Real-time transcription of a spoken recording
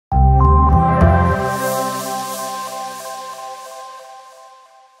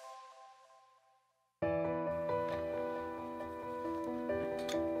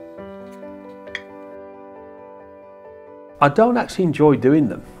I don't actually enjoy doing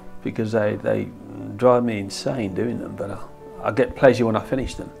them because they drive me insane doing them, but I get pleasure when I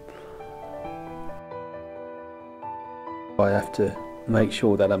finish them. I have to make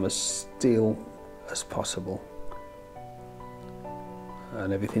sure that I'm as still as possible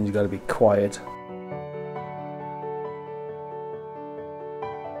and everything's got to be quiet.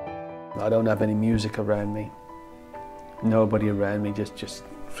 I don't have any music around me, nobody around me, just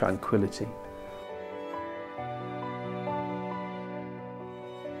tranquility.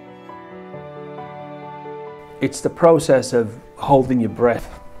 It's the process of holding your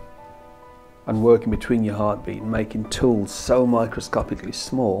breath and working between your heartbeat and making tools so microscopically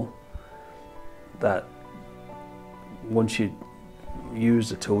small that once you use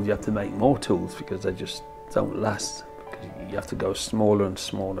the tool you have to make more tools because they just don't last, because you have to go smaller and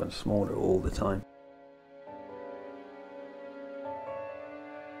smaller and smaller all the time.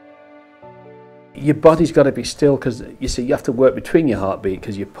 Your body's got to be still because you see you have to work between your heartbeat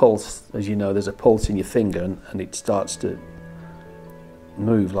because your pulse, as you know, there's a pulse in your finger and it starts to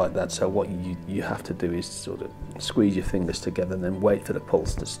move like that. So what you have to do is sort of squeeze your fingers together and then wait for the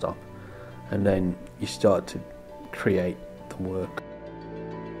pulse to stop, and then you start to create the work.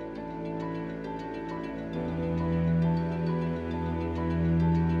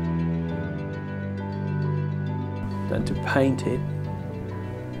 Then to paint it,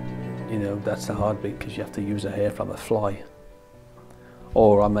 you know, that's the hard bit because you have to use a hair from a fly.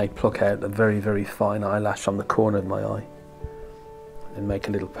 Or I may pluck out a very, very fine eyelash from the corner of my eye and make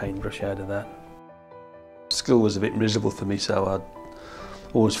a little paintbrush out of that. School was a bit miserable for me, so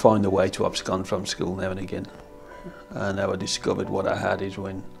I'd always find a way to abscond from school now and again. And how I discovered what I had is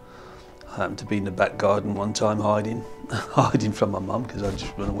when I happened to be in the back garden one time hiding from my mum because I'd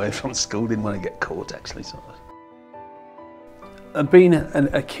just run away from school, didn't want to get caught actually. So. And being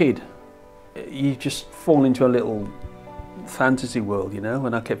a kid, you just fall into a little fantasy world, you know,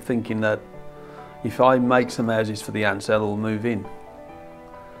 and I kept thinking that if I make some houses for the ants, they'll all move in.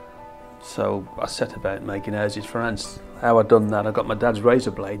 So I set about making houses for ants. How I done that, I got my dad's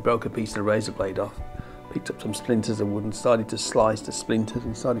razor blade, broke a piece of the razor blade off, picked up some splinters of wood and started to slice the splinters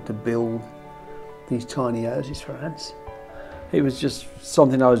and started to build these tiny houses for ants. It was just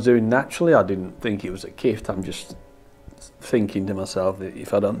something I was doing naturally. I didn't think it was a gift. I'm just thinking to myself that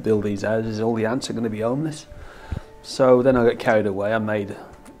if I don't build these houses, all the ants are going to be homeless. So then I got carried away. I made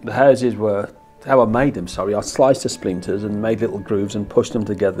the houses were how I made them. Sorry, I sliced the splinters and made little grooves and pushed them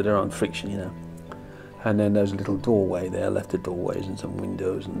together. They're on friction, you know. And then there's a little doorway there. I left the doorways and some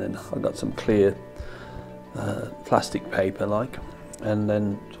windows, and then I got some clear plastic paper, like, and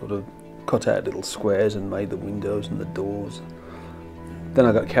then sort of cut out little squares and made the windows and the doors. Then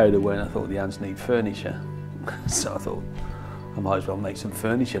I got carried away and I thought the ants need furniture. So I thought I might as well make some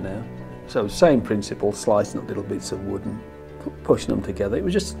furniture now. So same principle, slicing up little bits of wood and pushing them together. It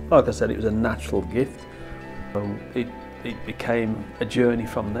was just, like I said, it was a natural gift. So it became a journey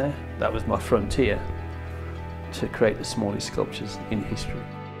from there. That was my frontier to create the smallest sculptures in history.